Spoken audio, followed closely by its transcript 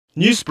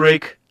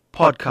Newsbreak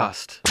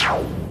Podcast.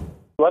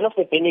 One of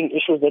the pending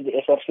issues that the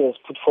SRC has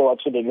put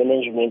forward to the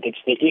management is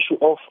the issue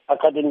of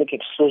academic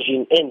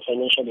exclusion and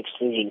financial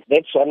exclusion.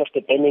 That's one of the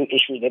pending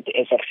issues that the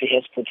SRC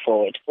has put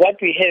forward. What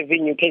we have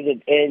in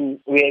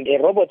UKZN, we have a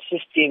robot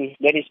system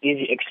that is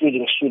busy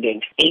excluding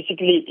students.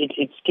 Basically,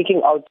 it's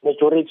kicking out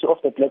majority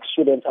of the black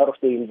students out of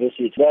the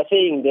university. They are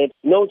saying that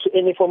no to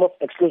any form of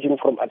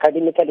exclusion, from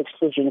academical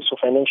exclusion to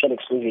financial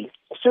exclusion.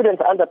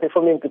 Students are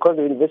underperforming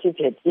because the university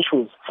had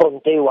issues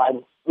from day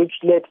one, which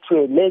led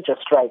to a major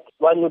strike.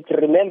 One would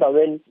remember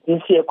when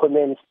this year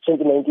commenced,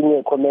 2019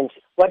 year commenced,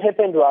 what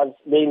happened was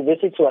the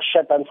university was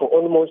shut down for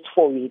almost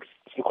 4 weeks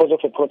because of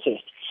a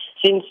protest.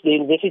 Since the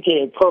university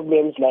had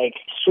problems like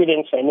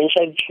students'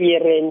 financial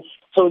clearance.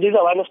 So these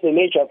are one of the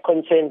major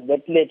concerns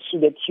that led to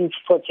the huge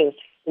protest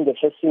in the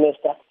first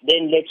semester,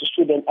 then led to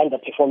students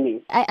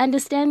underperforming. I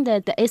understand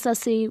that the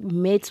SRC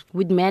met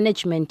with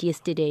management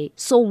yesterday.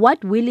 So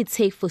what will it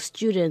take for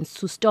students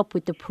to stop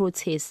with the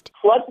protest?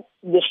 What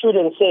the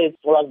students said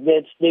was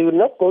that they will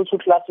not go to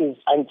classes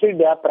until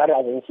their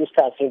brothers and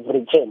sisters have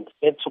returned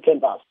back to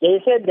campus.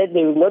 They said that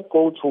they will not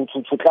go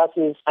to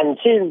classes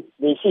until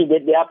they see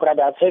that their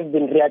brothers have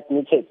been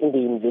readmitted in the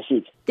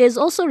university. There's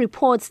also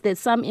reports that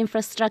some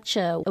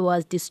infrastructure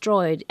was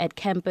destroyed at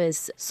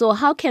campus. So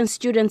how can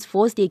students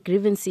voice their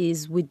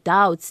grievances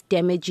without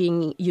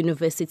damaging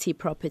university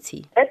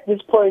property? At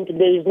this point,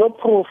 there is no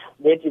proof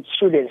that it's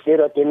students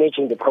that are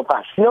damaging the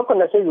property. You're not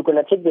going to say we're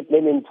going to take the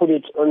blame and put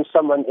it on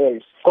someone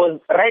else. Because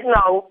right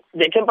now,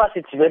 the campus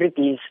is very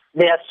busy.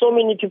 There are so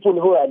many people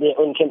who are there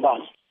on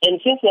campus. And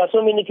since there are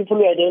so many people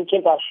who are there on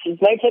campus, it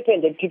might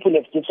happen that people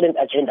have different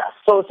agendas.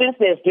 So since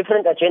there's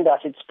different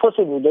agendas, it's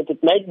possible that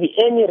it might be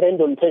any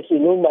random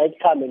person who might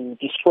come and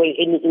destroy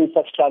any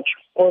infrastructure.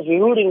 Because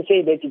we wouldn't say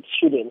that it's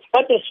students.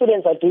 What the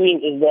students are doing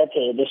is that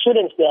the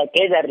students, they are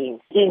gathering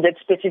in that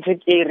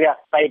specific area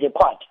by the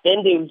quad.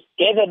 Then they will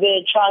gather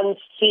their chants,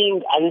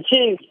 sing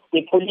until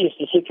the police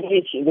and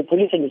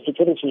the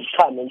security will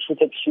come and shoot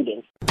at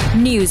students.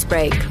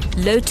 Newsbreak,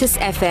 Lotus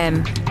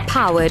FM,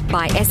 powered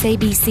by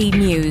SABC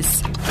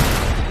News.